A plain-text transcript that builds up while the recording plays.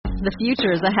The future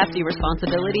is a hefty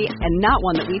responsibility and not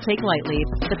one that we take lightly.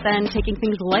 But then taking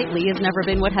things lightly has never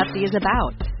been what Hefty is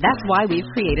about. That's why we've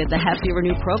created the Hefty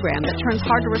Renew program that turns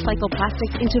hard-to-recycle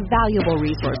plastics into valuable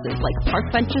resources like park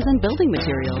benches and building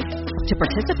materials. To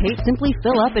participate, simply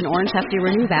fill up an orange Hefty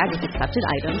Renew bag with accepted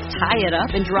items, tie it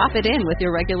up, and drop it in with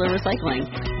your regular recycling.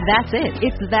 That's it.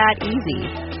 It's that easy.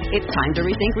 It's time to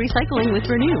rethink recycling with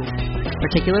Renew.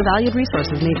 Particular valued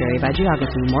resources may vary by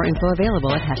geography. More info available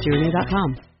at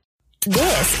heftyrenew.com.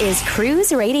 This is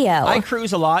Cruise Radio. I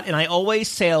cruise a lot, and I always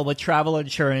sail with travel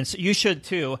insurance. You should,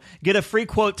 too. Get a free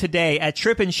quote today at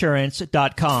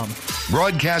tripinsurance.com.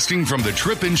 Broadcasting from the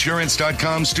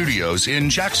tripinsurance.com studios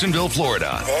in Jacksonville,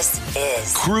 Florida. This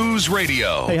is Cruise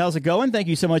Radio. Hey, how's it going? Thank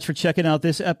you so much for checking out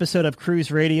this episode of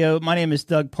Cruise Radio. My name is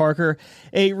Doug Parker.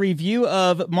 A review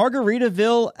of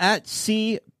Margaritaville at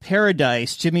Sea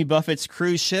Paradise, Jimmy Buffett's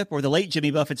cruise ship, or the late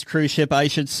Jimmy Buffett's cruise ship, I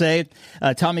should say.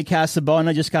 Tommy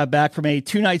Casabona just got back from a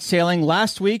 2-night sailing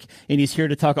last week, and he's here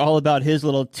to talk all about his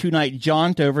little 2-night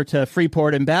jaunt over to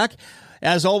Freeport and back.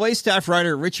 As always, staff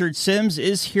writer Richard Sims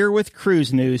is here with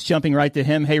cruise news. Jumping right to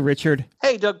him. Hey, Richard.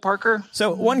 Hey, Doug Parker.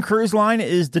 So one cruise line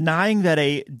is denying that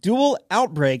a dual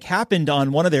outbreak happened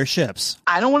on one of their ships.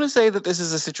 I don't want to say that this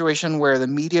is a situation where the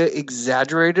media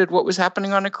exaggerated what was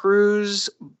happening on a cruise,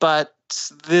 but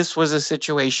this was a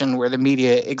situation where the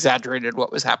media exaggerated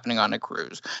what was happening on a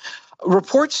cruise.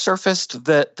 Reports surfaced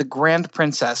that the Grand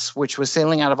Princess, which was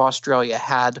sailing out of Australia,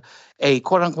 had a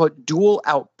quote-unquote dual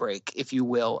outbreak, if you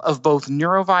will, of both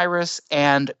neurovirus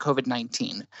and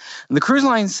COVID-19. And the cruise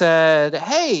line said,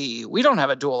 hey, we don't have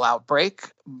a dual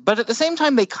outbreak. But at the same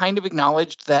time, they kind of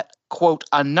acknowledged that, quote,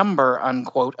 a number,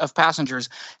 unquote, of passengers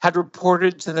had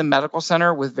reported to the medical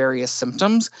center with various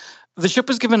symptoms. The ship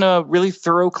was given a really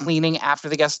thorough cleaning after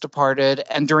the guests departed,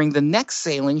 and during the next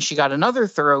sailing, she got another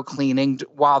thorough cleaning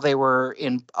while they were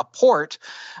in a port,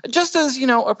 just as,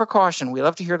 a precaution. We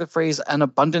love to hear the phrase, an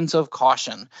abundance of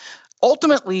caution.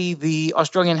 Ultimately, the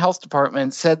Australian Health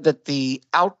Department said that the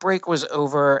outbreak was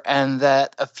over and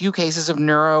that a few cases of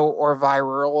neuro or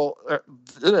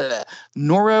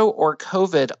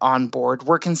COVID on board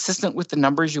were consistent with the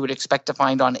numbers you would expect to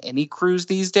find on any cruise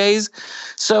these days.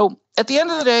 So at the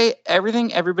end of the day,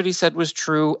 everything everybody said was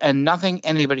true and nothing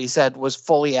anybody said was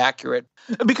fully accurate.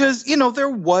 Because, there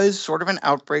was sort of an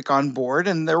outbreak on board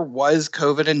and there was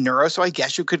COVID and neuro, so I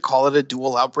guess you could call it a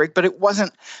dual outbreak, but it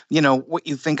wasn't, what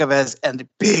you think of as a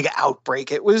big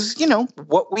outbreak. It was,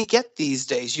 what we get these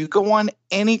days. You go on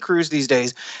any cruise these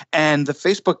days and the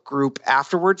Facebook group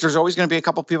afterwards, there's always going to be a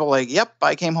couple people like, yep,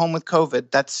 I came home with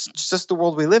COVID. That's just the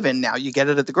world we live in now. You get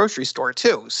it at the grocery store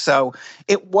too. So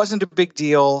it wasn't a big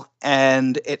deal.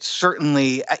 And it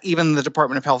certainly, even the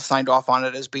Department of Health signed off on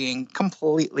it as being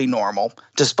completely normal,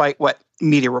 despite what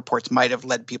media reports might have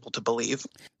led people to believe.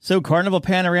 So Carnival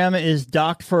Panorama is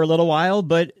docked for a little while,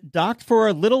 but docked for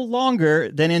a little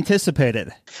longer than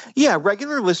anticipated. Yeah,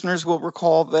 regular listeners will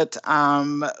recall that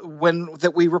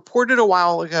we reported a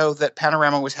while ago that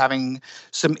Panorama was having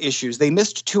some issues. They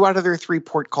missed 2 out of their 3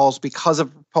 port calls because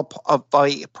of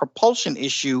a propulsion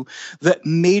issue that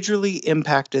majorly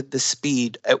impacted the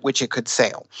speed at which it could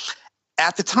sail.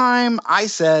 At the time, I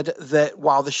said that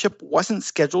while the ship wasn't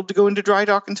scheduled to go into dry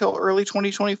dock until early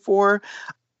 2024,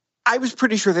 I was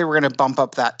pretty sure they were going to bump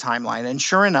up that timeline. And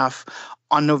sure enough,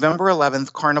 on November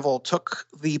 11th, Carnival took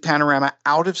the Panorama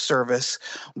out of service,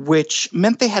 which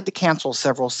meant they had to cancel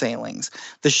several sailings.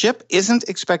 The ship isn't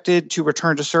expected to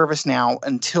return to service now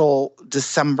until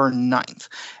December 9th.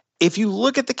 If you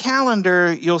look at the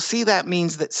calendar, you'll see that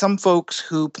means that some folks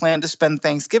who plan to spend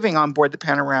Thanksgiving on board the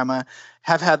Panorama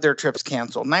have had their trips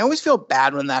canceled. And I always feel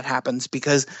bad when that happens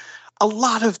because a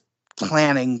lot of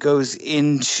planning goes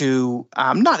into,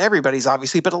 not everybody's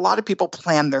obviously, but a lot of people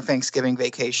plan their Thanksgiving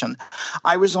vacation.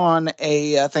 I was on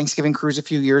a Thanksgiving cruise a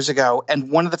few years ago, and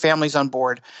one of the families on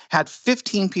board had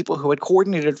 15 people who had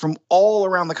coordinated from all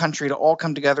around the country to all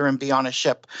come together and be on a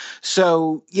ship.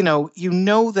 So, you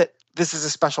know that this is a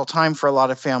special time for a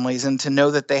lot of families, and to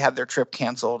know that they had their trip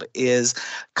canceled is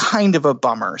kind of a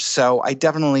bummer. So I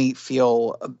definitely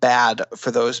feel bad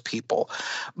for those people.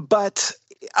 But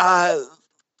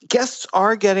guests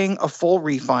are getting a full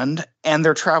refund and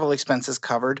their travel expenses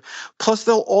covered. Plus,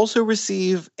 they'll also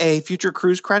receive a future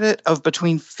cruise credit of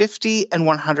between 50 and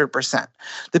 100%.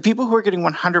 The people who are getting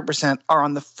 100% are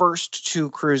on the first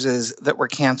 2 cruises that were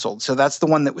canceled. So that's the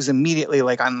one that was immediately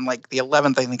on the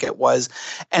 11th, I think it was.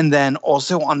 And then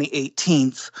also on the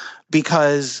 18th,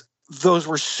 because those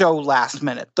were so last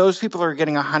minute. Those people are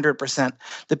getting 100%.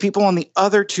 The people on the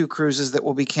other 2 cruises that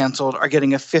will be canceled are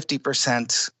getting a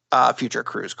 50% future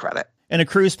cruise credit. And a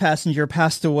cruise passenger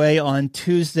passed away on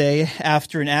Tuesday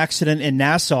after an accident in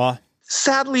Nassau.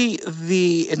 Sadly,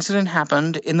 the incident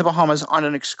happened in the Bahamas on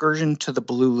an excursion to the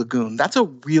Blue Lagoon. That's a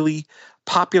really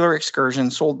popular excursion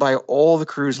sold by all the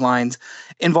cruise lines,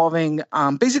 involving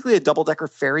basically a double-decker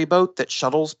ferry boat that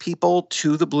shuttles people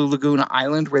to the Blue Lagoon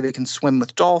island where they can swim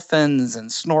with dolphins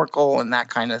and snorkel and that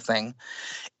kind of thing.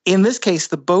 In this case,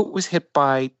 the boat was hit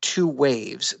by two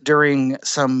waves during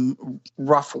some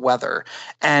rough weather,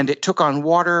 and it took on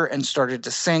water and started to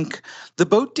sink. The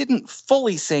boat didn't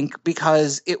fully sink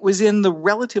because it was in the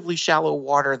relatively shallow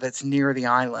water that's near the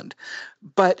island.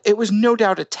 But it was no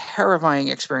doubt a terrifying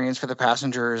experience for the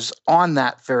passengers on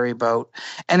that ferry boat,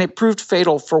 and it proved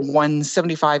fatal for one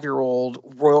 75-year-old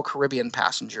Royal Caribbean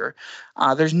passenger.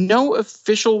 There's no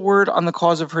official word on the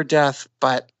cause of her death,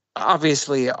 but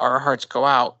obviously our hearts go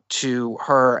out to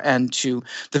her and to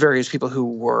the various people who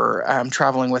were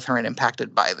traveling with her and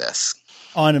impacted by this.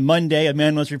 On Monday, a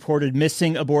man was reported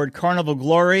missing aboard Carnival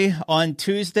Glory. On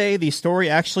Tuesday, the story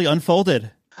actually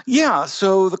unfolded. Yeah,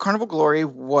 so the Carnival Glory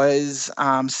was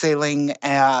sailing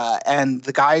and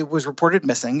the guy was reported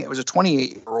missing. It was a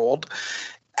 28-year-old.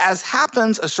 As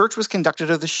happens, a search was conducted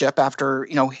of the ship after,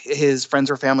 his friends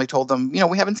or family told them,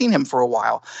 we haven't seen him for a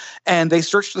while. And they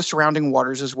searched the surrounding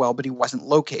waters as well, but he wasn't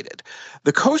located.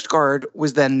 The Coast Guard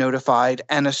was then notified,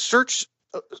 and a search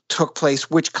took place,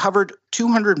 which covered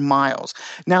 200 miles.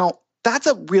 Now, that's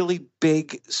a really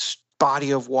big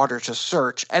body of water to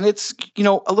search. And it's,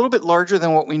 a little bit larger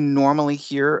than what we normally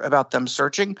hear about them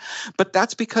searching. But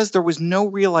that's because there was no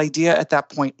real idea at that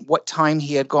point what time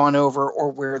he had gone over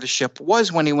or where the ship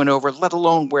was when he went over, let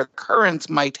alone where currents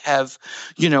might have,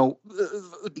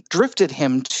 drifted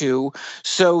him to.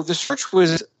 So the search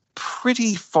was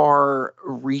pretty far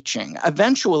reaching.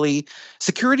 Eventually,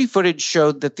 security footage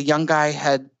showed that the young guy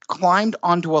had climbed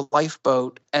onto a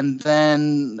lifeboat and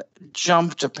then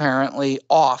jumped apparently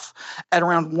off at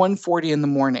around 1:40 in the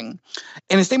morning.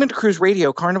 In a statement to Cruise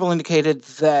Radio, Carnival indicated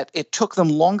that it took them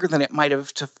longer than it might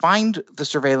have to find the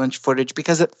surveillance footage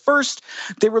because at first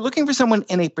they were looking for someone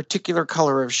in a particular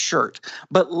color of shirt,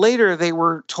 but later they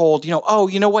were told,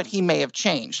 what, he may have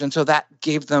changed. And so that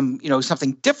gave them,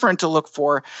 something different to look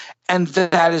for. And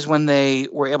that is when they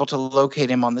were able to locate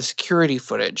him on the security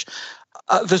footage.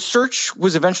 The search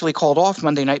was eventually called off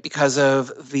Monday night because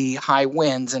of the high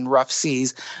winds and rough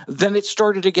seas. Then it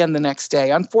started again the next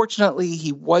day. Unfortunately,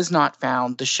 he was not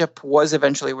found. The ship was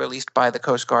eventually released by the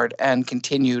Coast Guard and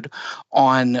continued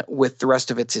on with the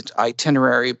rest of its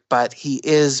itinerary, but he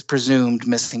is presumed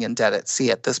missing and dead at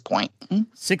sea at this point.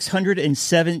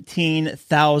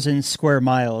 617,000 square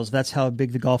miles. That's how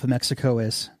big the Gulf of Mexico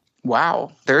is.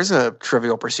 Wow. There's a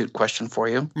Trivial Pursuit question for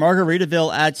you.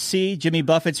 Margaritaville at Sea, Jimmy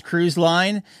Buffett's cruise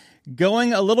line,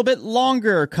 going a little bit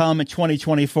longer come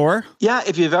 2024. Yeah,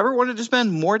 if you've ever wanted to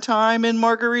spend more time in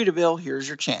Margaritaville, here's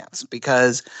your chance.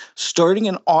 Because starting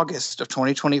in August of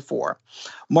 2024,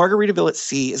 Margaritaville at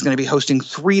Sea is going to be hosting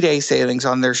 3-day sailings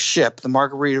on their ship, the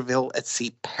Margaritaville at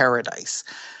Sea Paradise.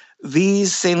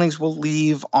 These sailings will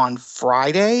leave on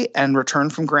Friday and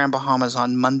return from Grand Bahamas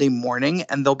on Monday morning,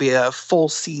 and there'll be a full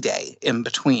sea day in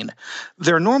between.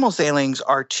 Their normal sailings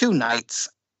are 2 nights,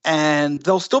 and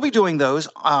they'll still be doing those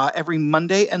every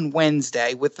Monday and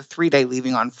Wednesday, with the 3-day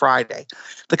leaving on Friday.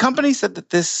 The company said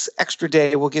that this extra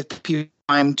day will give people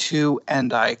time to,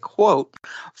 and I quote,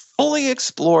 fully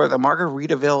explore the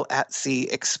Margaritaville at Sea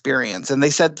experience. And they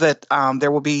said that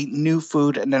there will be new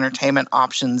food and entertainment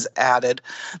options added.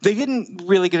 They didn't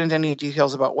really get into any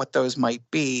details about what those might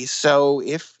be. So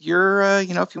if you're,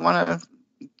 if you want to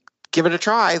give it a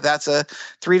try, that's a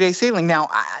 3-day sailing. Now,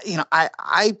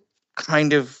 I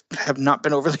kind of have not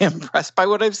been overly impressed by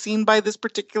what I've seen by this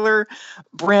particular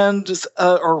brand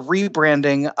or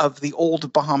rebranding of the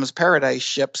old Bahamas Paradise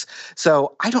ships.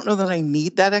 So I don't know that I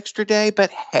need that extra day, but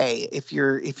hey, if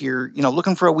you're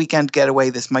looking for a weekend getaway,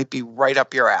 this might be right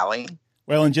up your alley.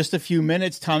 Well, in just a few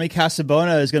minutes, Tommy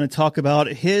Casabona is going to talk about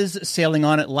his sailing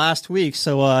on it last week.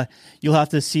 So you'll have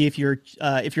to see if your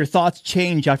thoughts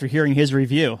change after hearing his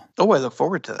review. Oh, I look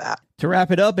forward to that. To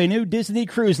wrap it up, a new Disney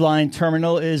Cruise Line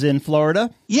terminal is in Florida.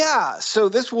 Yeah, so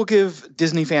this will give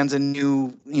Disney fans a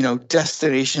new,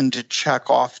 destination to check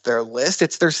off their list.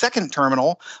 It's their second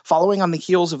terminal, following on the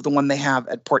heels of the one they have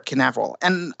at Port Canaveral.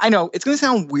 And I know it's going to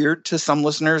sound weird to some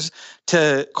listeners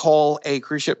to call a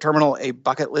cruise ship terminal a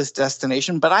bucket list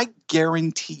destination, but I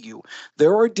guarantee you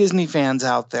there are Disney fans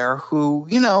out there who,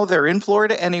 they're in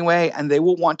Florida anyway, and they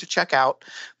will want to check out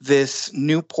this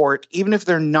new port, even if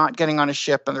they're not getting on a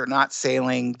ship and they're not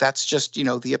sailing. That's just,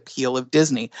 the appeal of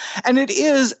Disney. And it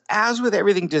is, as with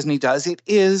everything Disney does, it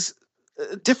is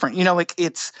different.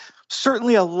 It's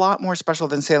certainly a lot more special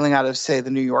than sailing out of, say,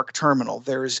 the New York terminal.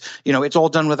 There's, it's all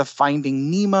done with a Finding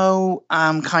Nemo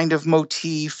kind of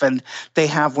motif. And they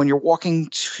have, when you're walking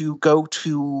to go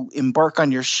to embark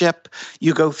on your ship,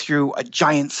 you go through a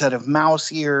giant set of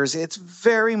mouse ears. It's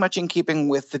very much in keeping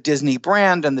with the Disney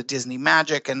brand and the Disney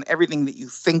magic and everything that you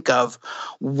think of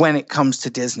when it comes to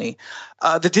Disney.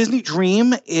 The Disney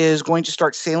Dream is going to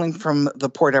start sailing from the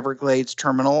Port Everglades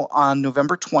terminal on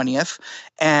November 20th,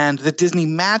 and the Disney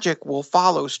Magic will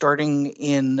follow starting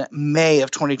in May of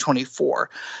 2024.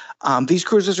 These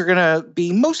cruises are going to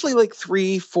be mostly like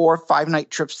 3, 4,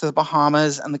 5-night trips to the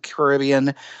Bahamas and the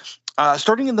Caribbean.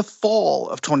 Starting in the fall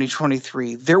of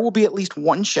 2023, there will be at least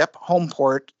one ship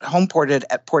home-ported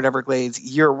at Port Everglades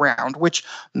year-round, which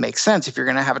makes sense. If you're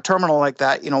going to have a terminal like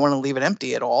that, you don't want to leave it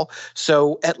empty at all.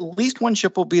 So at least one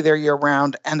ship will be there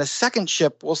year-round, and a second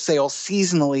ship will sail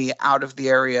seasonally out of the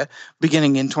area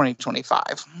beginning in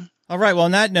 2025. All right. Well,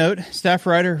 on that note, staff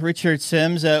writer Richard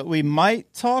Sims, we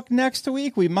might talk next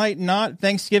week. We might not.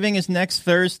 Thanksgiving is next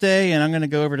Thursday, and I'm going to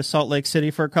go over to Salt Lake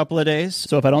City for a couple of days.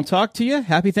 So if I don't talk to you,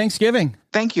 happy Thanksgiving.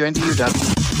 Thank you, and to you, Doug.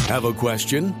 Have a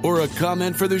question or a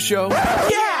comment for the show?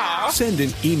 Yeah! Send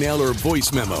an email or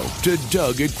voice memo to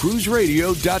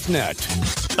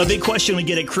Doug@cruiseradio.net. A big question we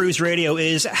get at Cruise Radio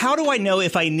is, how do I know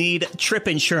if I need trip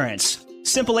insurance?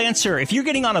 Simple answer. If you're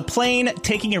getting on a plane,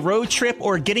 taking a road trip,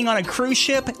 or getting on a cruise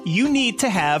ship, you need to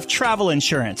have travel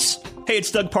insurance. Hey,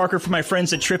 it's Doug Parker from my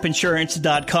friends at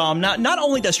tripinsurance.com. Not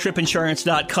only does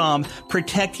tripinsurance.com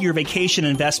protect your vacation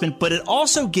investment, but it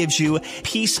also gives you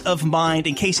peace of mind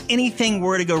in case anything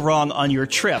were to go wrong on your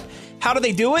trip. How do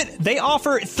they do it? They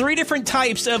offer 3 different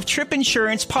types of trip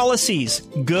insurance policies.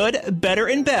 Good, better,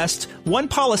 and best. One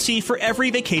policy for every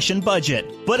vacation budget.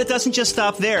 But it doesn't just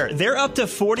stop there. They're up to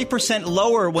 40%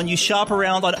 lower when you shop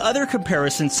around on other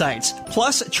comparison sites.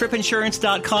 Plus,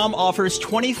 tripinsurance.com offers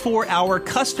 24-hour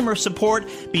customer support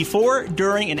before,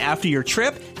 during, and after your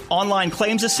trip, online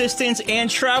claims assistance, and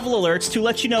travel alerts to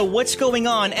let you know what's going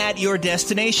on at your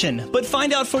destination. But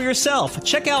find out for yourself.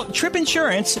 Check out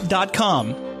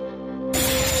tripinsurance.com.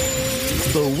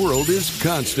 The world is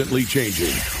constantly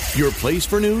changing. Your place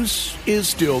for news is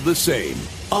still the same.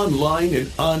 Online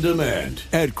and on demand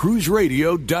at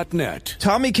cruiseradio.net.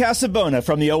 Tommy Casabona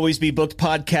from the Always Be Booked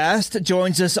podcast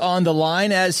joins us on the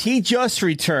line as he just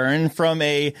returned from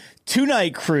a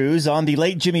 2-night cruise on the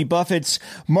late Jimmy Buffett's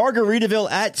Margaritaville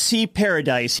at Sea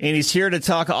Paradise, and he's here to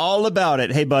talk all about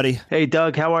it. Hey, buddy. Hey,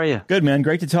 Doug. How are you? Good, man.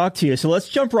 Great to talk to you. So let's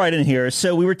jump right in here.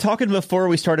 So we were talking before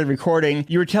we started recording.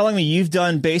 You were telling me you've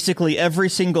done basically every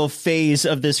single phase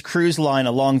of this cruise line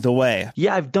along the way.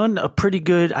 Yeah, I've had a pretty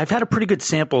good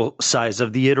sample size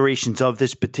of the iterations of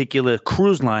this particular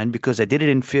cruise line because I did it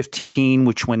in 15,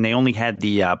 which when they only had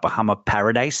the Bahama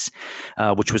Paradise,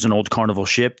 which was an old Carnival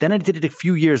ship. Then I did it a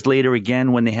few years later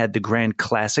again when they had the Grand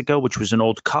Classico, which was an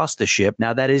old Costa ship.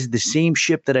 Now that is the same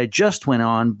ship that I just went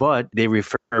on, but they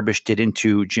refurbished it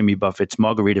into Jimmy Buffett's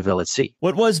Margaritaville at Sea.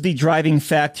 What was the driving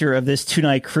factor of this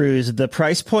 2-night cruise? The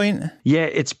price point? Yeah,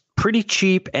 it's pretty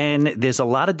cheap and there's a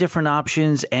lot of different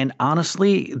options. And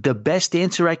honestly, the best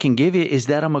answer I can give you is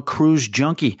that I'm a cruise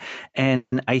junkie. And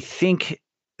I think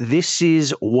this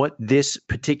is what this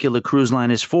particular cruise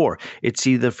line is for. It's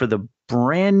either for the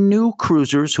brand new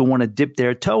cruisers who want to dip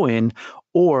their toe in,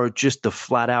 or just the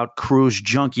flat out cruise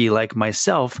junkie like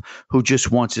myself who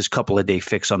just wants his couple of day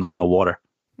fix on the water.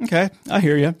 Okay, I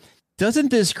hear you.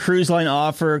 Doesn't this cruise line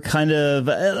offer kind of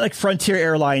like Frontier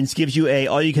Airlines gives you a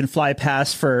all you can fly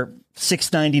pass for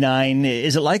 $6.99?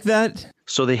 Is it like that?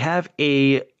 So they have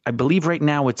I believe right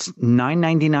now it's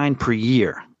 $9.99 per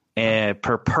year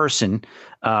per person.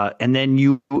 And then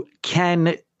you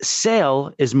can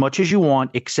sail as much as you want,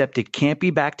 except it can't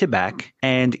be back to back.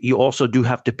 And you also do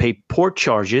have to pay port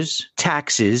charges,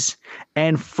 taxes.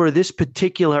 And for this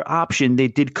particular option, they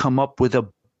did come up with a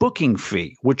booking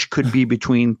fee, which could be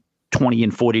between $20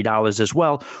 and $40 as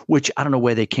well, which I don't know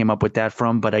where they came up with that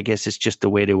from, but I guess it's just a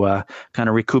way to kind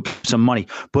of recoup some money.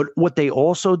 But what they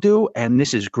also do, and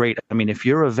this is great, I mean, if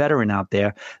you're a veteran out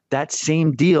there, that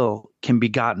same deal can be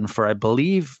gotten for, I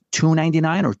believe,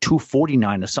 $2.99 or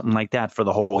 $2.49 or something like that for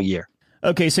the whole year.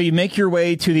 Okay, so you make your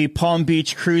way to the Palm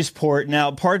Beach cruise port.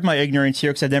 Now, pardon my ignorance here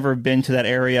because I've never been to that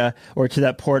area, or to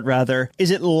that port rather.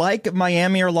 Is it like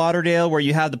Miami or Lauderdale where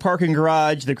you have the parking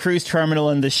garage, the cruise terminal,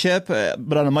 and the ship,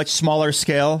 but on a much smaller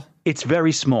scale? It's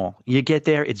very small. You get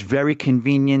there, it's very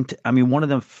convenient. I mean, one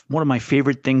of my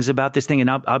favorite things about this thing, and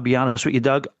I'll be honest with you,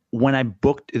 Doug, when I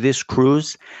booked this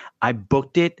cruise, I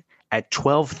booked it at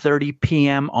 12:30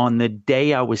 p.m. on the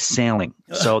day I was sailing.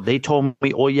 So they told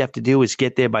me all you have to do is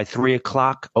get there by 3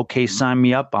 o'clock. Okay, sign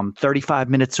me up. I'm 35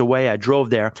 minutes away. I drove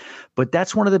there. But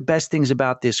that's one of the best things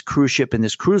about this cruise ship and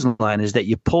this cruise line is that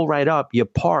you pull right up, you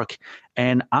park.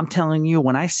 And I'm telling you,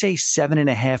 when I say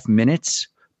 7.5 minutes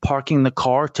parking the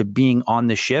car to being on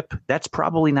the ship, that's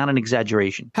probably not an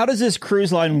exaggeration. How does this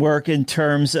cruise line work in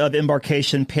terms of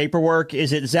embarkation paperwork?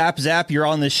 Is it zap, zap, you're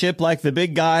on the ship like the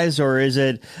big guys, or is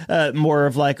it more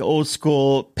of like old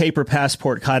school paper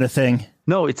passport kind of thing?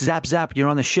 No, it's zap, zap, you're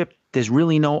on the ship. There's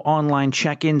really no online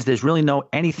check-ins. There's really no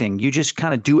anything. You just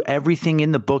kind of do everything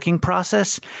in the booking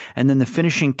process, and then the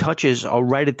finishing touches are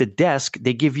right at the desk.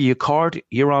 They give you a card.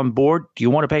 You're on board. Do you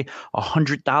want to pay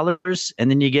 $100?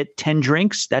 And then you get 10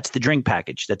 drinks. That's the drink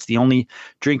package. That's the only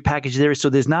drink package there. So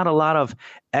there's not a lot of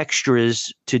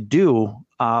extras to do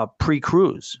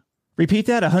pre-cruise. Repeat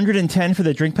that, 110 for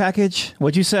the drink package?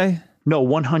 What'd you say? No,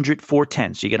 100 for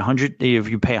 10. So you get 100. If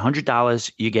you pay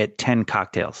 $100, you get 10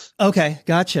 cocktails. Okay,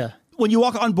 gotcha. When you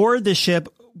walk on board the ship,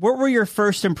 what were your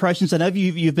first impressions? I know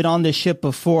you've been on this ship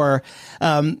before,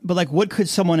 but like, what could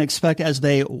someone expect as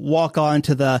they walk on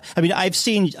to the? I mean, I've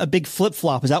seen a big flip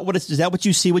flop. Is that what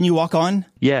you see when you walk on?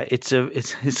 Yeah, it's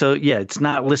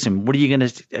not. Listen, what are you gonna?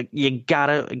 You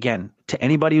gotta again. To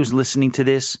anybody who's listening to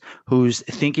this, who's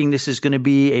thinking this is going to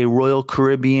be a Royal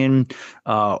Caribbean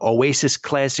Oasis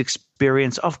class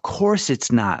experience, of course it's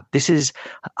not. This is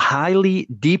highly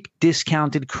deep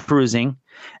discounted cruising.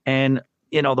 And,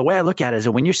 you know, the way I look at it is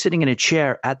that when you're sitting in a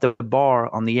chair at the bar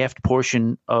on the aft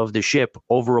portion of the ship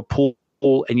over a pool,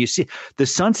 and you see the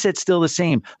sunset's still the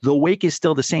same, the wake is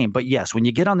still the same. But yes, when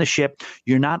you get on the ship,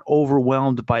 you're not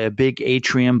overwhelmed by a big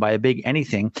atrium, by a big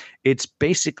anything. It's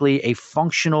basically a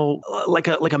functional, like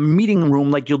a meeting room,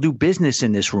 like you'll do business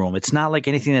in this room. It's not like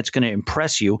anything that's going to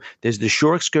impress you. There's the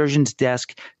shore excursions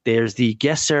desk, there's the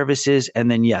guest services, and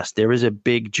then yes, there is a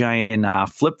big giant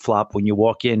flip-flop when you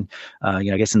walk in, I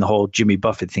guess in the whole Jimmy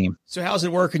Buffett theme. So how's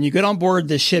it work? When you get on board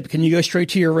the ship, can you go straight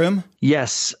to your room?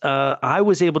 Yes, I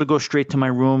was able to go straight to my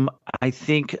room. I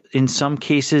think in some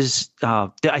cases,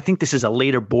 I think this is a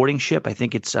later boarding ship. I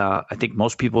think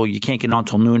most people, you can't get on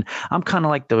till noon. I'm kind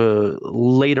of like the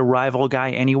late arrival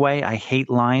guy anyway. I hate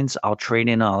lines. I'll trade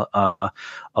in a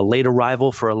late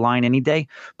arrival for a line any day.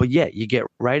 But yeah, you get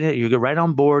right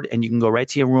on board and you can go right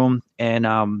to your room.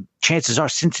 And chances are,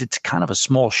 since it's kind of a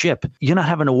small ship, you're not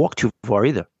having to walk too far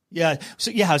either. Yeah.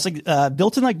 So yeah, it's like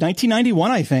built in like 1991,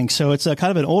 I think. So it's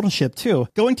kind of an old ship too.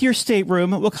 Going to your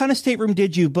stateroom, what kind of stateroom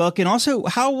did you book? And also,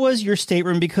 how was your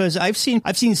stateroom? Because I've seen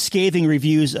scathing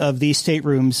reviews of these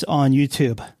staterooms on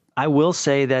YouTube. I will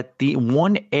say that the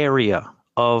one area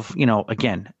of,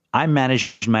 again, I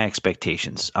managed my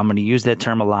expectations. I'm going to use that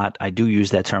term a lot. I do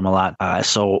use that term a lot.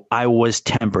 So I was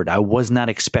tempered. I was not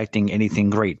expecting anything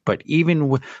great. But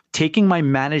even taking my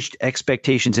managed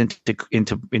expectations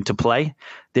into play,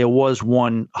 there was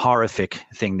one horrific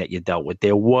thing that you dealt with.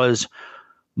 There was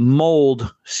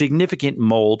significant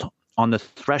mold on the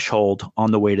threshold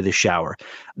on the way to the shower.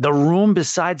 The room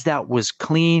besides that was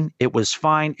clean. It was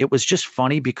fine. It was just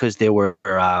funny because there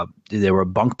were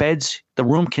bunk beds. The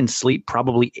room can sleep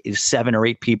probably 7 or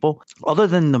 8 people. Other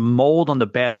than the mold on the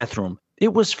bathroom,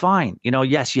 it was fine.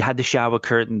 Yes, you had the shower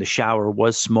curtain. The shower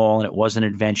was small and it was an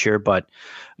adventure, but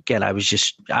again, I was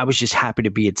just happy to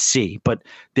be at sea. But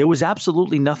there was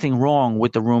absolutely nothing wrong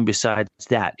with the room besides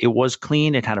that. It was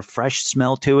clean. It had a fresh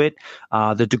smell to it.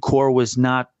 The decor was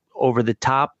not over the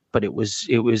top, but it was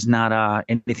not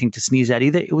anything to sneeze at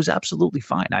either. It was absolutely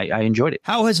fine. I enjoyed it.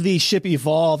 How has the ship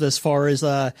evolved as far as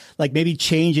like maybe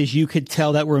changes you could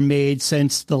tell that were made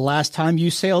since the last time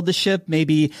you sailed the ship?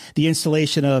 Maybe the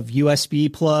installation of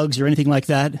USB plugs or anything like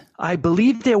that? I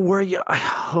believe there were.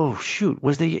 Oh shoot,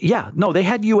 was there? Yeah, no, they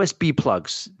had USB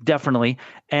plugs definitely,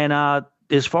 and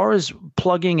as far as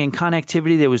plugging and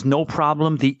connectivity, there was no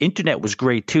problem. The internet was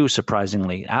great too,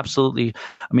 surprisingly. Absolutely.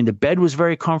 I mean, the bed was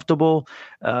very comfortable.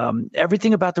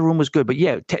 Everything about the room was good. But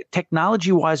yeah,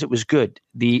 technology-wise, it was good.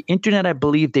 The internet, I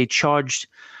believe they charged,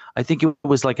 I think it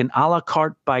was like an a la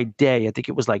carte by day. I think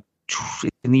it was like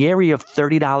in the area of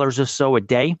 $30 or so a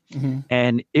day. Mm-hmm.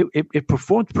 And it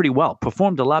performed pretty well,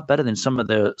 performed a lot better than some of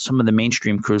the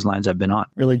mainstream cruise lines I've been on.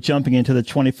 Really jumping into the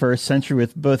 21st century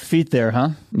with both feet there,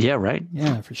 huh? Yeah, right.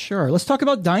 Yeah, for sure. Let's talk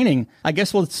about dining. I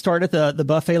guess we'll start at the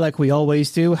buffet like we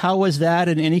always do. How was that,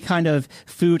 and any kind of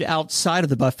food outside of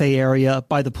the buffet area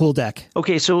by the pool deck?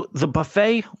 Okay, so the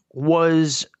buffet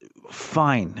was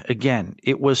fine. Again,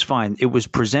 it was fine. It was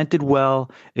presented well.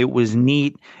 It was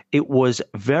neat. It was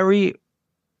very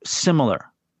similar,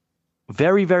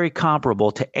 very, very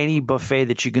comparable to any buffet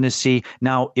that you're going to see.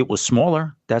 Now, it was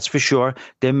smaller. That's for sure.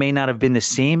 There may not have been the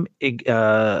same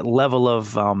level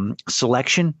of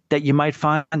selection that you might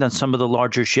find on some of the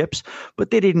larger ships,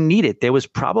 but they didn't need it. There was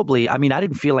probably, I mean, I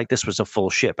didn't feel like this was a full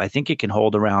ship. I think it can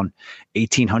hold around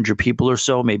 1,800 people or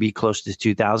so, maybe close to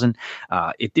 2,000.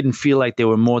 It didn't feel like there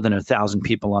were more than 1,000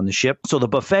 people on the ship. So the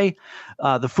buffet,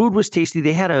 the food was tasty.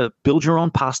 They had a build your own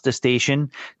pasta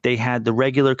station. They had the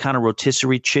regular kind of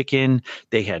rotisserie chicken.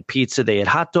 They had pizza. They had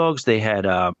hot dogs. They had,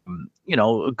 a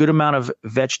good amount of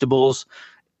vegetables.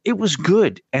 It was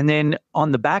good. And then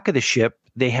on the back of the ship,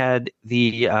 they had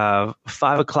the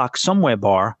 5 o'clock somewhere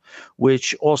bar,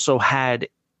 which also had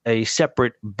a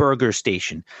separate burger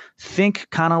station. Think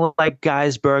kind of like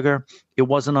Guy's Burger. It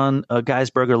wasn't on a Guy's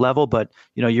Burger level, but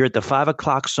you're at the 5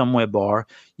 o'clock somewhere bar.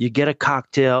 You get a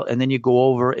cocktail, and then you go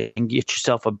over and get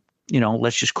yourself a,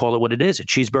 let's just call it what it is, a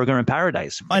cheeseburger in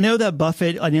paradise. I know that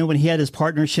Buffett, when he had his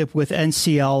partnership with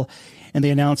NCL, and they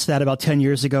announced that about 10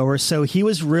 years ago or so, he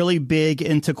was really big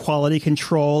into quality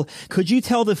control. Could you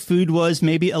tell the food was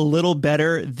maybe a little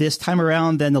better this time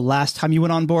around than the last time you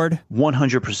went on board?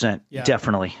 100%, yeah.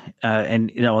 Definitely. And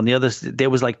on the others, there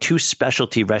was like 2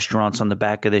 specialty restaurants on the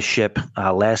back of this ship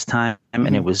last time, and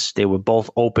they were both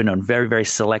open on very, very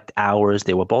select hours.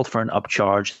 They were both for an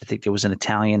upcharge. I think there was an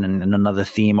Italian and another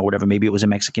theme or whatever. Maybe it was a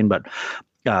Mexican, but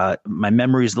my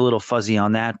memory is a little fuzzy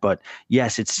on that, but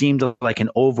yes, it seemed like an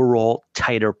overall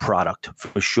tighter product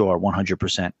for sure,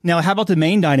 100%. Now, how about the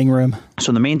main dining room?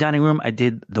 So the main dining room, I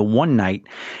did the one night,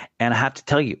 and I have to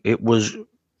tell you, it was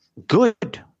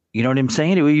good. You know what I'm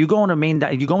saying? You go into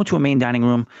a main dining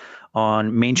room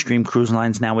on mainstream cruise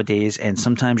lines nowadays, and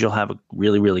sometimes you'll have a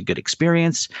really, really good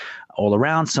experience all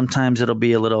around. Sometimes it'll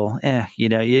be a little,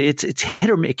 it's hit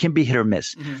or it can be hit or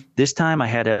miss. This time I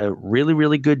had a really,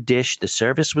 really good dish. The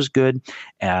service was good.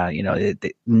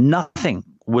 Nothing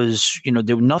was,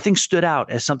 nothing stood out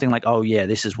as something like, oh yeah,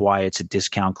 this is why it's a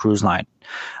discount cruise line.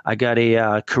 I got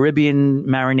a Caribbean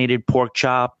marinated pork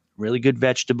chop, really good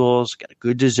vegetables, got a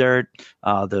good dessert.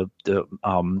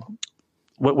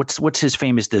 What's his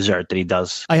famous dessert that he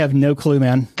does? I have no clue,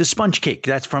 man. The sponge cake.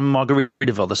 That's from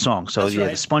Margaritaville, the song. So that's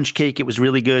right. The sponge cake, it was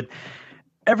really good.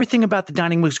 Everything about the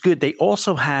dining was good. They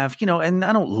also have, and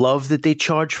I don't love that they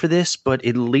charge for this, but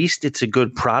at least it's a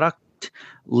good product.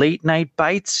 Late night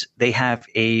bites, they have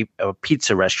a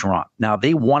pizza restaurant. Now,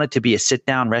 they want it to be a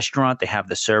sit-down restaurant. They have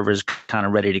the servers kind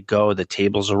of ready to go. The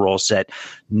tables are all set.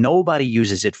 Nobody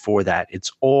uses it for that.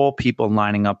 It's all people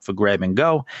lining up for grab and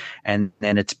go. And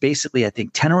then it's basically, I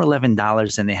think, $10 or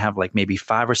 $11, and they have like maybe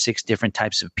 5 or 6 different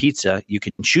types of pizza you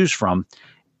can choose from,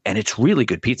 and it's really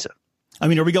good pizza. I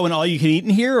mean, are we going all you can eat in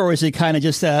here, or is it kind of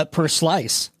just per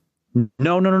slice?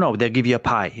 No. They'll give you a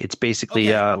pie. It's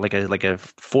basically like a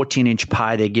 14-inch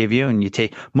pie they give you, and you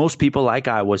take. Most people, like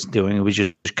I was doing, it was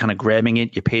just kind of grabbing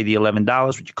it. You pay the $11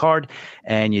 with your card,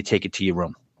 and you take it to your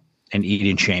room and eat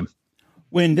in shame.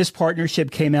 When this partnership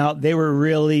came out, they were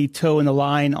really toeing the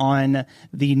line on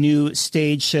the new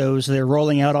stage shows they're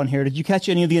rolling out on here. Did you catch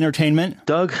any of the entertainment?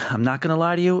 Doug, I'm not going to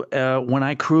lie to you. When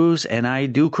I cruise, and I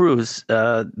do cruise,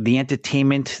 the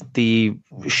entertainment, the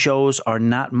shows are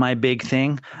not my big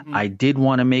thing. I did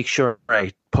want to make sure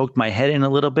I poked my head in a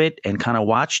little bit and kind of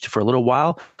watched for a little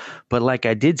while. But like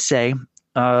I did say,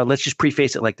 let's just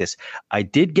preface it like this. I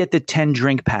did get the 10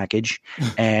 drink package,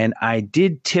 and I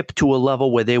did tip to a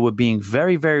level where they were being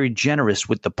very, very generous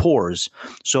with the pours.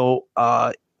 So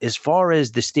as far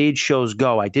as the stage shows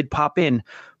go, I did pop in,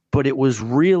 but it was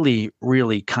really,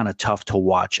 really kind of tough to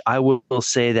watch. I will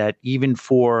say that even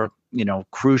for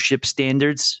cruise ship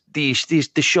standards, the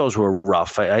shows were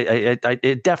rough. I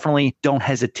definitely don't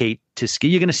hesitate to ski.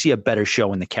 You're going to see a better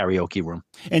show in the karaoke room.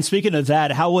 And speaking of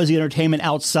that, how was the entertainment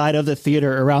outside of the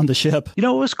theater around the ship? It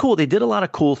was cool. They did a lot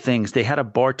of cool things. They had a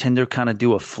bartender kind of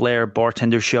do a flair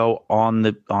bartender show on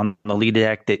the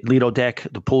Lido deck,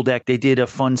 the pool deck. They did a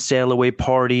fun sail away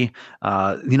party.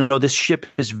 This ship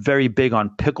is very big on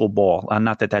pickleball.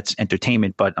 Not that that's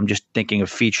entertainment, but I'm just thinking of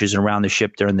features around the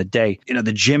ship during the day.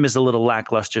 The gym is a little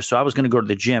lackluster, so I was going to go to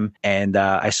the gym, and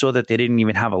I saw that they didn't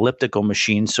even have elliptical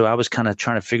machines, so I was kind of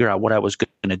trying to figure out what I was going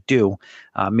to do.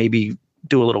 Maybe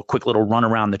do a quick little run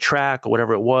around the track or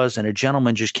whatever it was. And a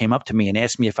gentleman just came up to me and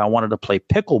asked me if I wanted to play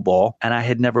pickleball. And I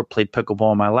had never played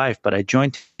pickleball in my life, but I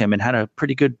joined him and had a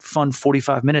pretty good, fun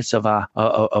 45 minutes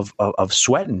of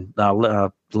sweating,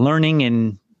 learning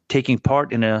and taking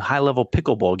part in a high-level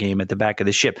pickleball game at the back of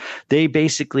the ship. They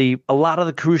basically, a lot of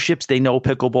the cruise ships, they know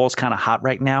pickleball is kind of hot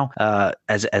right now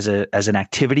as an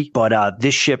activity. But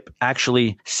this ship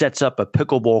actually sets up a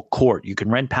pickleball court. You can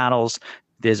rent paddles.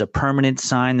 There's a permanent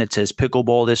sign that says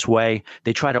pickleball this way.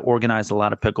 They try to organize a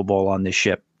lot of pickleball on this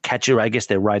ship. I guess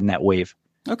they're riding that wave.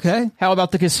 Okay. How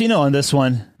about the casino on this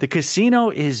one? The casino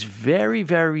is very,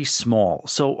 very small.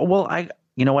 So, well,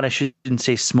 you know what? I shouldn't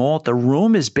say small. The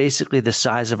room is basically the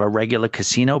size of a regular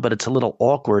casino, but it's a little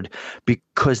awkward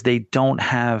because they don't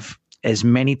have as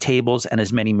many tables and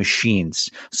as many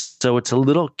machines. So it's a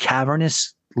little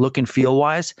cavernous look and feel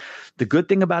wise. The good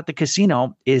thing about the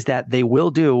casino is that they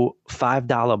will do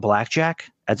 $5 blackjack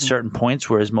at certain points,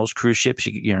 whereas most cruise ships,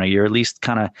 you're at least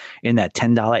kind of in that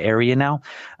 $10 area now.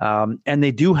 And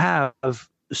they do have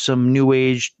some new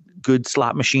age good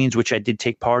slot machines, which I did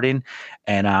take part in,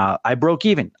 and I broke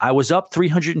even. I was up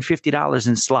 $350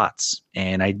 in slots,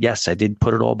 and I did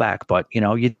put it all back. But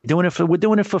we're doing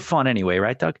it for fun anyway,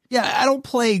 right, Doug? Yeah, I don't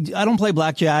play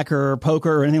blackjack or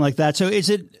poker or anything like that.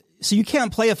 So you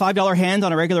can't play a $5 hand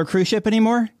on a regular cruise ship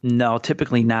anymore? No,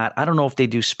 typically not. I don't know if they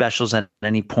do specials at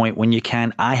any point when you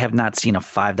can. I have not seen a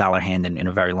 $5 hand in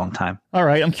a very long time. All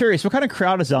right. I'm curious, what kind of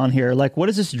crowd is on here? Like, what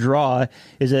does this draw?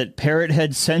 Is it Parrot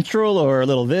Head Central or a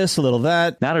little this, a little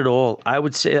that? Not at all. I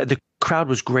would say the crowd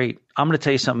was great. I'm going to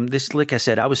tell you something. This, like I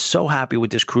said, I was so happy with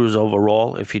this cruise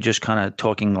overall. If you're just kind of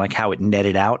talking like how it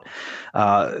netted out,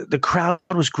 the crowd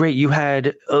was great. You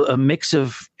had a mix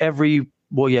of every.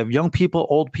 Well, you have young people,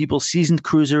 old people, seasoned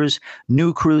cruisers,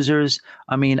 new cruisers.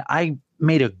 I mean, I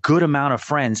made a good amount of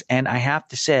friends. And I have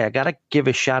to say, I got to give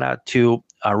a shout out to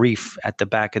Arif at the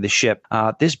back of the ship.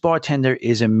 This bartender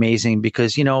is amazing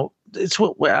because, it's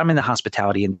what I'm in the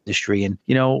hospitality industry. And,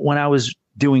 when I was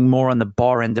doing more on the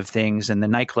bar end of things and the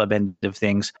nightclub end of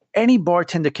things, any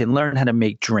bartender can learn how to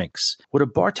make drinks. What a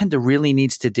bartender really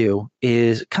needs to do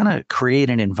is kind of create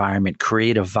an environment,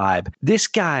 create a vibe. This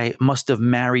guy must have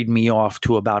married me off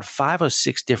to about 5 or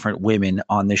 6 different women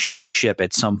on the ship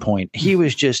at some point. He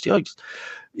was just,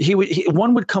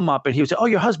 one would come up and he would say, "Oh,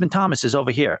 your husband Thomas is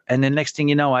over here." And then next thing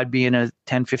you know, I'd be in a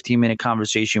 10, 15-minute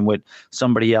conversation with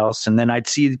somebody else. And then I'd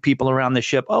see people around the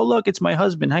ship. "Oh, look, it's my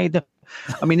husband. How you doing?"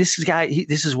 I mean, this guy,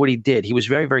 this is what he did. He was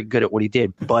very, very good at what he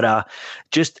did. But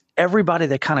just everybody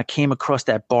that kind of came across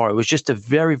that bar, it was just a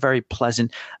very, very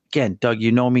pleasant. Again, Doug,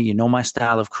 you know me, you know my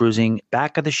style of cruising.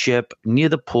 Back of the ship, near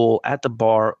the pool, at the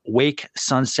bar, wake,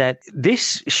 sunset.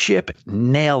 This ship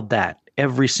nailed that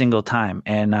every single time.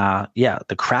 And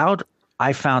the crowd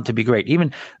I found to be great.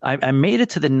 Even I made it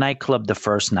to the nightclub the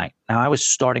first night. Now, I was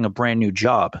starting a brand new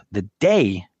job. The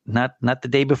day not the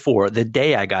day before, the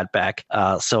day I got back.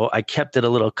 So I kept it a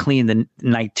little clean the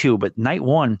night 2. But night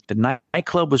 1, the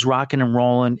nightclub was rocking and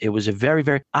rolling. It was a very,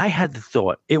 very, I had the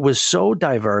thought, it was so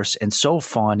diverse and so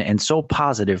fun and so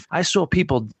positive. I saw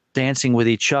people dancing with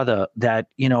each other that,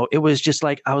 it was just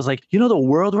like, I was like, the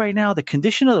world right now, the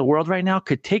condition of the world right now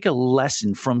could take a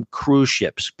lesson from cruise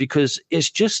ships because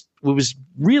it was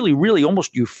really, really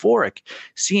almost euphoric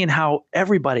seeing how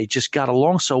everybody just got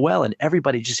along so well and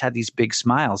everybody just had these big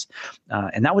smiles.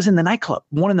 And that was in the nightclub,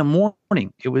 1 a.m.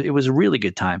 It was a really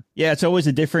good time. Yeah, it's always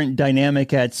a different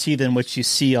dynamic at sea than what you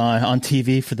see on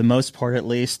TV for the most part, at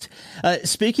least.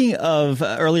 Speaking of,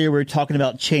 earlier we were talking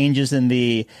about changes in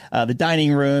the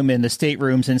dining room and the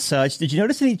staterooms and such. Did you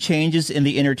notice any changes in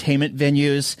the entertainment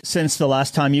venues since the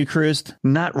last time you cruised?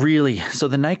 Not really. So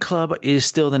the nightclub is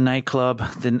still the nightclub.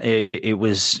 It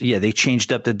was, they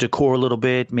changed up the decor a little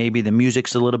bit. Maybe the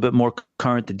music's a little bit more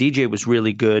current. The DJ was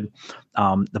really good.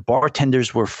 The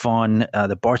bartenders were fun.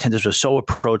 The bartenders were so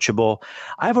approachable.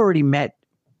 I've already met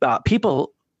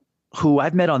people who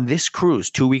I've met on this cruise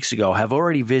 2 weeks ago have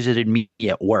already visited me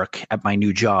at work at my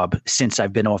new job since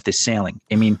I've been off this sailing.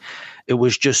 I mean, it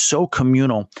was just so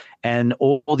communal. And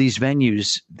all these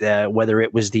venues, whether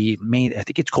it was the main, I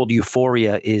think it's called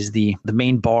Euphoria, is the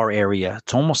main bar area.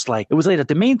 It's almost like, it was later.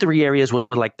 The main 3 areas were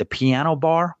like the piano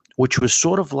bar, which was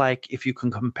sort of like, if you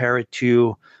can compare it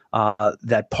to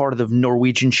that part of the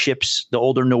Norwegian ships, the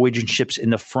older Norwegian ships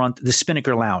in the front, the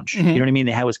Spinnaker Lounge. Mm-hmm. You know what I mean?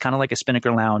 It was kind of like a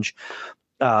Spinnaker Lounge.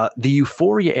 The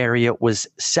Euphoria area was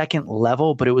second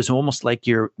level, but it was almost like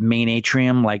your main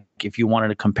atrium. Like if you wanted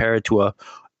to compare it to a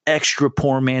extra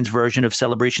poor man's version of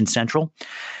Celebration Central.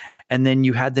 And then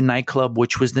you had the nightclub,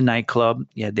 which was the nightclub.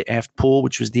 You had the aft pool,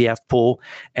 which was the aft pool.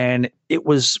 And it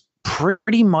was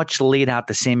pretty much laid out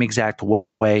the same exact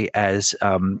way as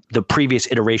the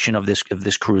previous iteration of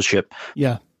this cruise ship.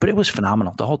 Yeah. But it was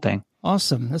phenomenal, the whole thing.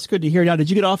 Awesome. That's good to hear. Now, did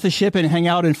you get off the ship and hang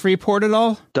out in Freeport at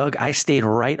all? Doug, I stayed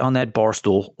right on that bar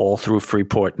stool all through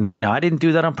Freeport. Now, I didn't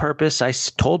do that on purpose. I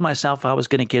told myself I was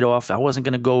going to get off. I wasn't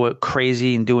going to go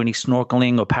crazy and do any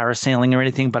snorkeling or parasailing or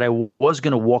anything, but I was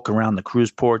going to walk around the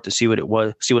cruise port to see what it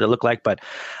looked like. But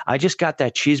I just got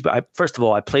that cheeseburger. First of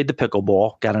all, I played the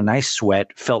pickleball, got a nice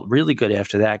sweat, felt really good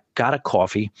after that, got a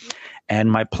coffee.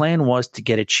 And my plan was to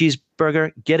get a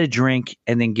cheeseburger, get a drink,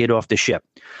 and then get off the ship.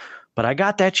 But I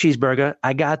got that cheeseburger.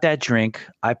 I got that drink.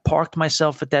 I parked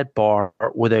myself at that bar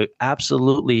with an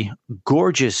absolutely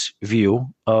gorgeous view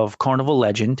of Carnival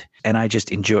Legend. And I just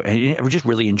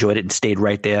really enjoyed it and stayed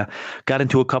right there. Got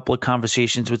into a couple of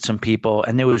conversations with some people,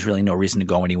 and there was really no reason to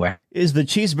go anywhere. Is the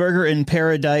cheeseburger in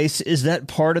Paradise, is that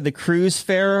part of the cruise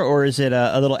fare, or is it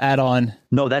a little add-on?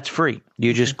 No, that's free.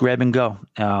 You just grab and go.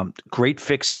 Great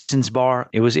fixins bar.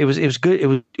 It was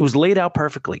good. It was laid out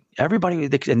perfectly. Everybody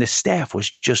and the staff was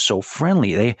just so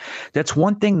friendly. That's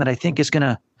one thing that I think is going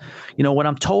to, what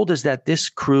I'm told is that this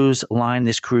cruise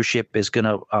ship is going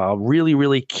to really,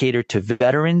 really cater to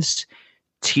veterans,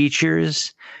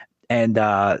 teachers, and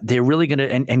they're really going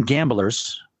to, and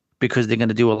gamblers, because they're going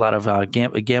to do a lot of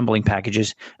gambling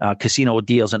packages, casino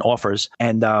deals and offers.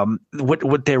 And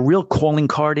what their real calling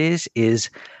card is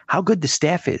how good the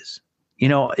staff is.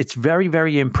 It's very,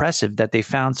 very impressive that they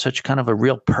found such kind of a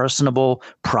real personable,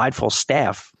 prideful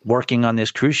staff working on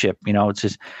this cruise ship. It's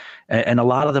just, and a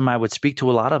lot of them, I would speak to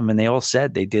a lot of them, and they all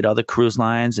said they did other cruise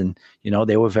lines, and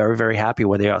they were very, very happy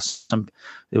where they are.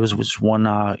 There was one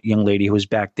young lady who was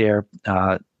back there,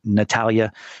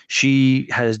 Natalia. She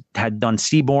had done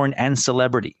Seabourn and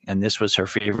Celebrity, and this was her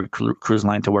favorite cruise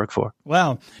line to work for.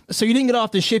 Wow. So you didn't get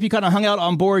off the ship. You kind of hung out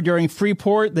on board during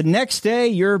Freeport. The next day,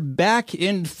 you're back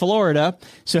in Florida.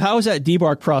 So how was that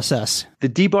debark process? The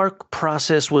debark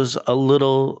process was a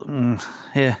little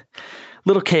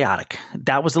chaotic.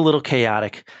 That was a little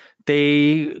chaotic.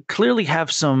 They clearly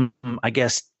have some, I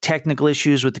guess, technical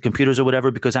issues with the computers or whatever,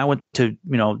 because I went to,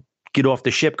 get off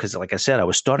the ship because, like I said, I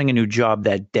was starting a new job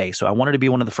that day. So I wanted to be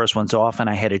one of the first ones off, and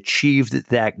I had achieved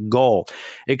that goal,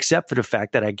 except for the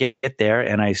fact that I get there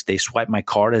and they swipe my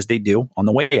card, as they do on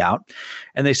the way out.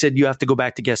 And they said, you have to go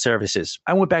back to guest services.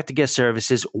 I went back to guest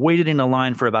services, waited in a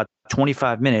line for about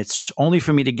 25 minutes, only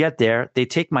for me to get there. They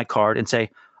take my card and say,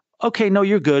 okay, no,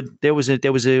 you're good. That was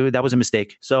a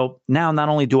mistake. So now not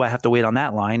only do I have to wait on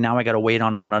that line, now I got to wait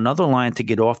on another line to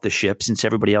get off the ship, since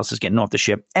everybody else is getting off the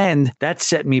ship. And that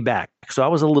set me back. So I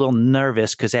was a little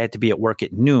nervous because I had to be at work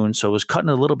at noon. So it was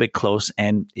cutting a little bit close,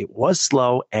 and it was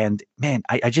slow. And man,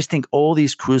 I just think all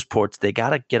these cruise ports, they got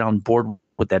to get on board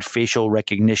with that facial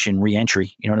recognition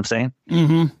reentry. You know what I'm saying?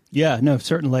 Mm-hmm. Yeah, no,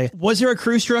 certainly. Was there a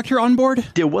cruise director on board?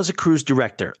 There was a cruise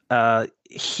director.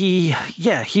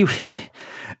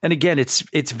 And again,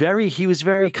 he was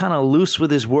very kind of loose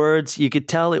with his words. You could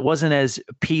tell it wasn't as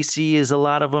PC as a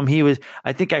lot of them.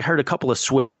 I think I heard a couple of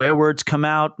swear words come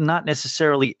out, not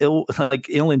necessarily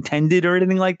ill-intended or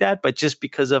anything like that, but just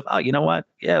because of, oh, you know what?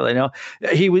 Yeah,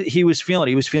 he was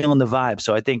feeling the vibe.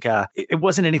 So I think it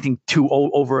wasn't anything too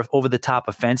over the top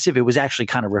offensive. It was actually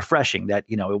kind of refreshing that,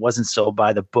 it wasn't so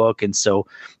by the book and so,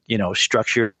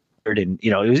 structured. And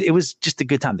it was just a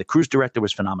good time. The cruise director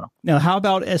was phenomenal. Now, how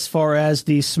about as far as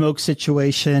the smoke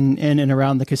situation in and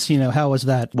around the casino? How was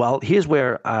that? Well, here's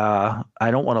where I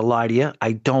don't want to lie to you.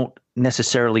 I don't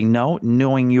necessarily know.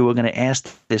 Knowing you were going to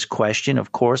ask this question,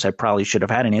 of course, I probably should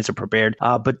have had an answer prepared.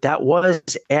 But that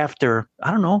was after, I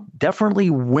don't know,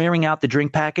 definitely wearing out the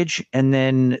drink package and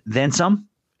then some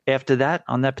after that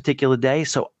on that particular day.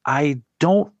 So I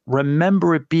don't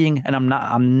remember it being, and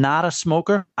I'm not a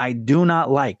smoker. I do not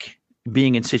like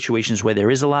being in situations where there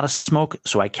is a lot of smoke.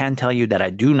 So I can tell you that I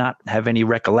do not have any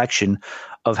recollection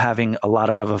of having a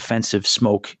lot of offensive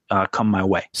smoke come my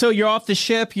way. So you're off the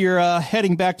ship, you're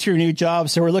heading back to your new job.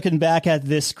 So we're looking back at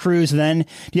this cruise then.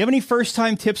 Do you have any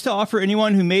first-time tips to offer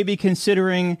anyone who may be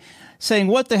considering saying,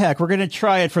 what the heck, we're going to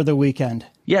try it for the weekend?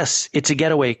 Yes, it's a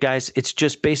getaway, guys. It's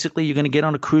just basically you're going to get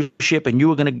on a cruise ship and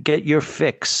you are going to get your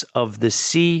fix of the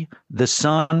sea, the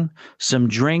sun, some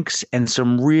drinks, and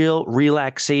some real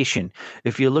relaxation.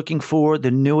 If you're looking for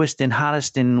the newest and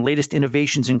hottest and latest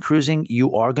innovations in cruising,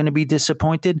 you are going to be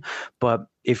disappointed. But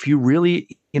if you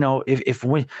really,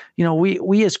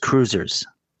 we as cruisers,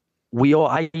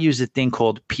 I use a thing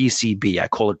called PCB. I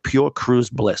call it pure cruise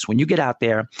bliss. When you get out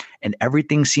there and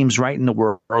everything seems right in the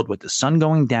world with the sun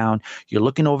going down, you're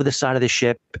looking over the side of the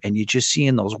ship and you're just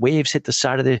seeing those waves hit the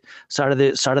side of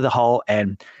the hull.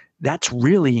 And that's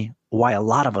really why a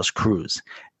lot of us cruise.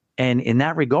 And in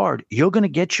that regard, you're going to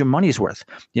get your money's worth.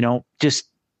 Just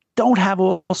don't have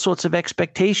all sorts of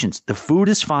expectations. The food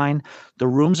is fine. The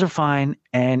rooms are fine.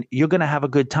 And you're going to have a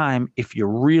good time if you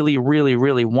really, really,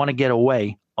 really want to get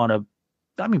away on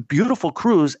beautiful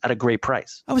cruise at a great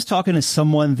price. I was talking to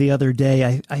someone the other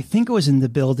day. I think it was in the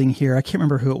building here. I can't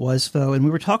remember who it was, though. And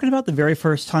we were talking about the very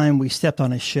first time we stepped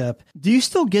on a ship. Do you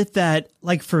still get that?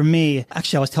 Like for me,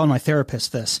 actually, I was telling my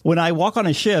therapist this. When I walk on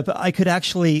a ship, I could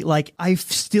actually, I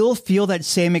still feel that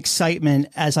same excitement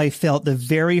as I felt the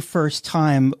very first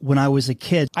time when I was a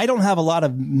kid. I don't have a lot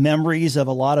of memories of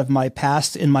a lot of my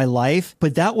past in my life,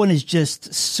 but that one is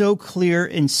just so clear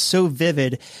and so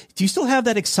vivid. Do you still have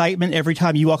that excitement every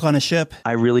time you walk on a ship?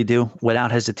 I really do.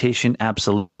 Without hesitation,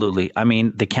 absolutely. I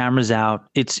mean, the camera's out.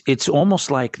 It's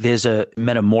almost like there's a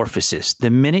metamorphosis.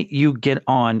 The minute you get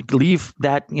on, leave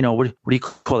that, what do you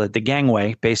call it? The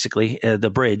gangway, basically, the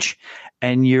bridge,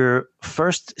 and your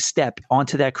first step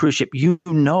onto that cruise ship,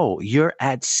 you're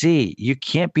at sea. You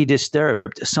can't be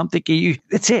disturbed.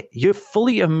 That's it. You're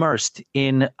fully immersed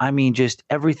in, just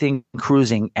everything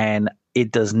cruising, and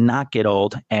it does not get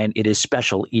old, and it is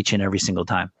special each and every single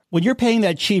time. When you're paying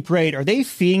that cheap rate, are they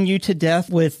feeing you to death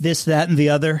with this, that, and the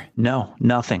other? No,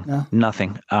 nothing.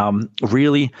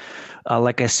 Really,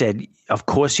 like I said, of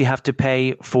course you have to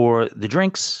pay for the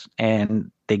drinks,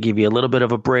 and they give you a little bit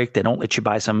of a break. They don't let you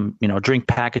buy some, drink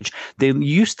package. They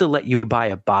used to let you buy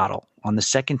a bottle. On the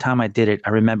second time I did it, I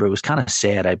remember it was kind of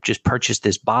sad. I just purchased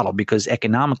this bottle because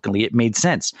economically it made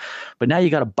sense. But now you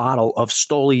got a bottle of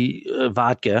Stoli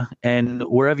vodka, and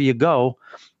wherever you go,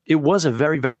 it was a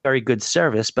very, very good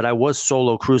service, but I was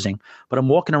solo cruising. But I'm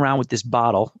walking around with this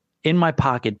bottle in my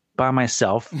pocket by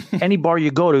myself. Any bar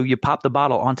you go to, you pop the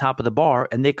bottle on top of the bar,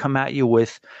 and they come at you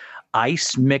with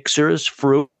ice, mixers,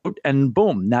 fruit, and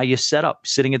boom, now you're set up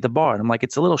sitting at the bar. And I'm like,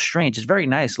 it's a little strange. It's very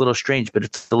nice, a little strange, but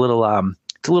it's a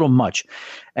little much.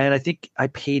 And I think I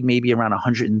paid maybe around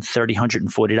 $130,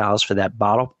 $140 for that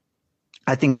bottle.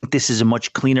 I think this is a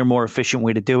much cleaner, more efficient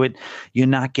way to do it. You're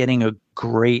not getting a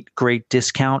great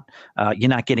discount. You're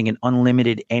not getting an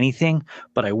unlimited anything.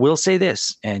 But I will say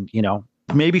this, and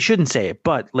maybe shouldn't say it,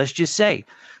 but let's just say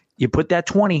you put that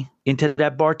 20 into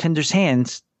that bartender's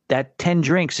hands, that 10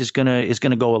 drinks is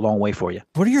gonna go a long way for you.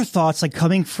 What are your thoughts,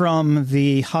 coming from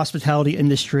the hospitality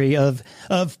industry, of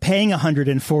paying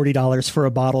 $140 for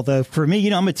a bottle? Though for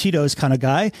me, I'm a Tito's kind of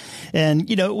guy, and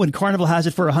when Carnival has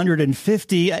it for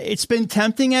 $150, it's been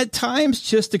tempting at times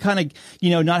just to kind of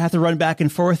not have to run back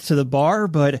and forth to the bar,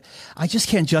 but I just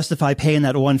can't justify paying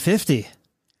that $150.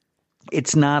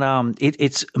 It's not,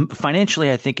 it's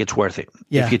financially, I think it's worth it.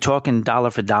 Yeah. If you're talking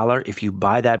dollar for dollar, if you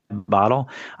buy that bottle,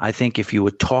 I think if you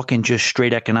were talking just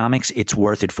straight economics, it's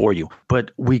worth it for you.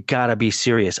 But we gotta be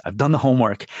serious. I've done the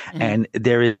homework, and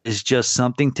there is just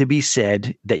something to be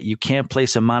said that you can't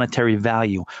place a monetary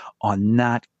value on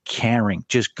not caring,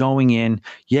 just going in,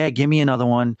 give me another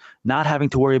one, not having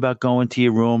to worry about going to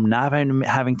your room, not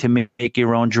having to make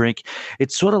your own drink.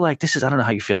 It's sort of like, I don't know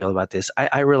how you feel about this.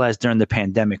 I realized during the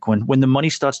pandemic, when the money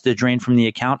starts to drain from the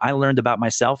account, I learned about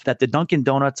myself that the Dunkin'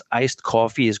 Donuts iced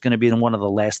coffee is going to be one of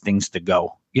the last things to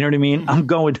go. You know what I mean? I'm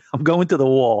going to the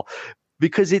wall.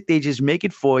 Because they just make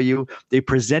it for you. They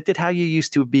present it how you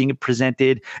used to being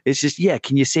presented. It's just,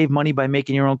 can you save money by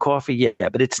making your own coffee? Yeah,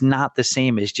 but it's not the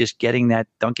same as just getting that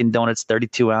Dunkin' Donuts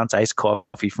 32-ounce iced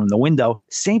coffee from the window.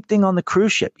 Same thing on the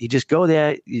cruise ship. You just go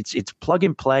there. It's plug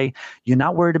and play. You're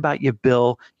not worried about your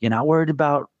bill. You're not worried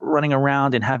about running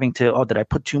around and having to, did I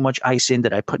put too much ice in?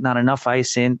 Did I put not enough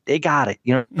ice in? They got it.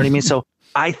 You know what I mean? So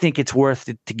I think it's worth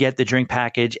it to get the drink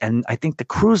package. And I think the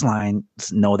cruise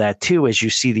lines know that too, as you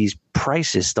see these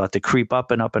prices start to creep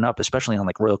up and up and up, especially on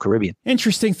Royal Caribbean.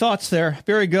 Interesting thoughts there.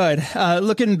 Very good.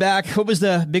 Looking back, what was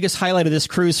the biggest highlight of this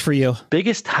cruise for you?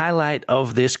 Biggest highlight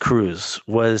of this cruise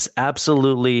was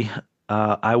absolutely,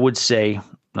 I would say,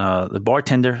 the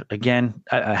bartender. Again,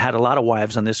 I had a lot of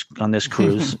wives on this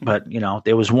cruise, but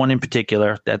there was one in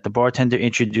particular that the bartender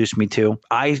introduced me to.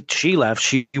 She left,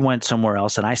 she went somewhere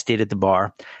else, and I stayed at the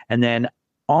bar. And then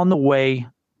on the way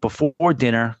before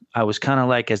dinner, I was kind of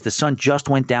like, as the sun just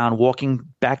went down, walking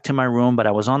back to my room, but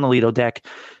I was on the Lido deck,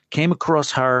 came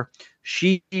across her.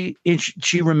 She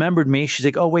remembered me. She's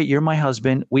like, oh, wait, you're my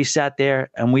husband. We sat there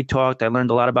and we talked. I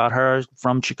learned a lot about her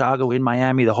from Chicago, in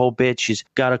Miami, the whole bit. She's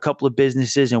got a couple of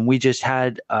businesses, and we just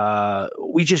had,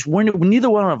 neither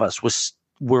one of us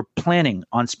were planning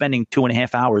on spending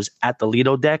 2.5 hours at the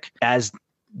Lido deck as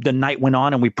the night went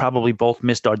on, and we probably both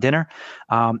missed our dinner.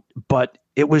 But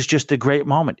it was just a great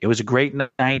moment. It was a great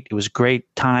night. It was a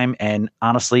great time. And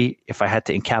honestly, if I had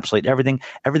to encapsulate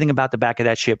everything about the back of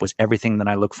that ship was everything that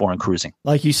I look for in cruising.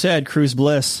 Like you said, cruise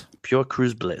bliss. Pure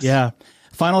cruise bliss. Yeah.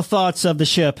 Final thoughts of the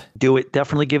ship. Do it.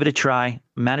 Definitely give it a try.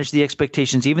 manage the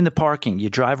expectations, even the parking. You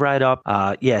drive right up.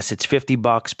 Yes, it's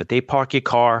 $50, but they park your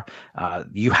car.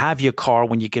 You have your car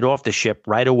when you get off the ship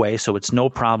right away, so it's no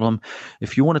problem.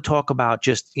 If you want to talk about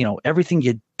just, everything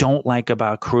you don't like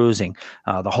about cruising,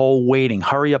 the whole waiting,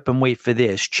 hurry up and wait for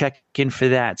this, check in for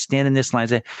that, stand in this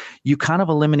line, you kind of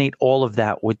eliminate all of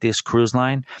that with this cruise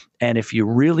line. And if you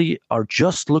really are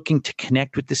just looking to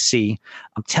connect with the sea,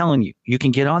 I'm telling you, you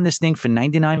can get on this thing for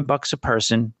 $99 a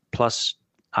person, plus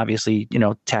obviously,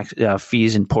 tax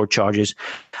fees and port charges.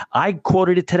 I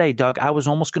quoted it today, Doug. I was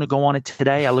almost going to go on it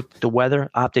today. I looked at the weather,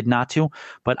 opted not to,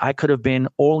 but I could have been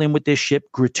all in with this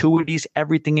ship, gratuities,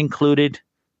 everything included.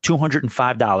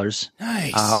 $205.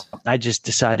 Nice. I just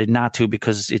decided not to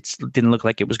because it didn't look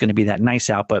like it was going to be that nice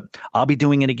out, but I'll be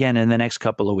doing it again in the next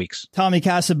couple of weeks. Tommy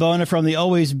Casabona from the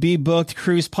Always Be Booked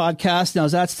Cruise podcast. Now,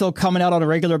 is that still coming out on a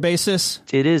regular basis?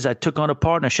 It is. I took on a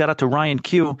partner. Shout out to Ryan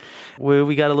Q, where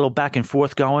we got a little back and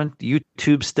forth going. The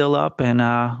YouTube's still up, and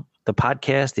the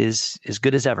podcast is as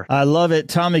good as ever. I love it.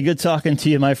 Tommy, good talking to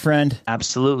you, my friend.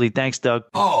 Absolutely. Thanks, Doug.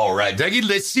 All right, Dougie,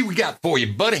 let's see what we got for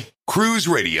you, buddy. Cruise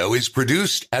Radio is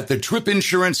produced at the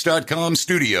TripInsurance.com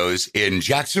studios in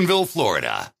Jacksonville,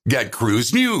 Florida. Get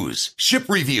cruise news, ship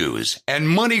reviews, and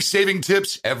money-saving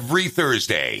tips every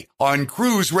Thursday on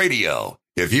Cruise Radio.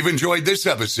 If you've enjoyed this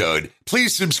episode,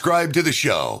 please subscribe to the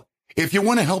show. If you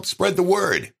want to help spread the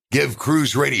word, give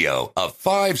Cruise Radio a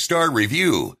 5-star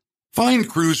review. Find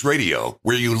Cruise Radio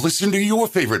where you listen to your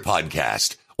favorite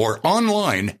podcast or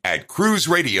online at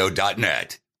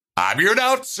cruiseradio.net. I'm your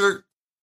announcer,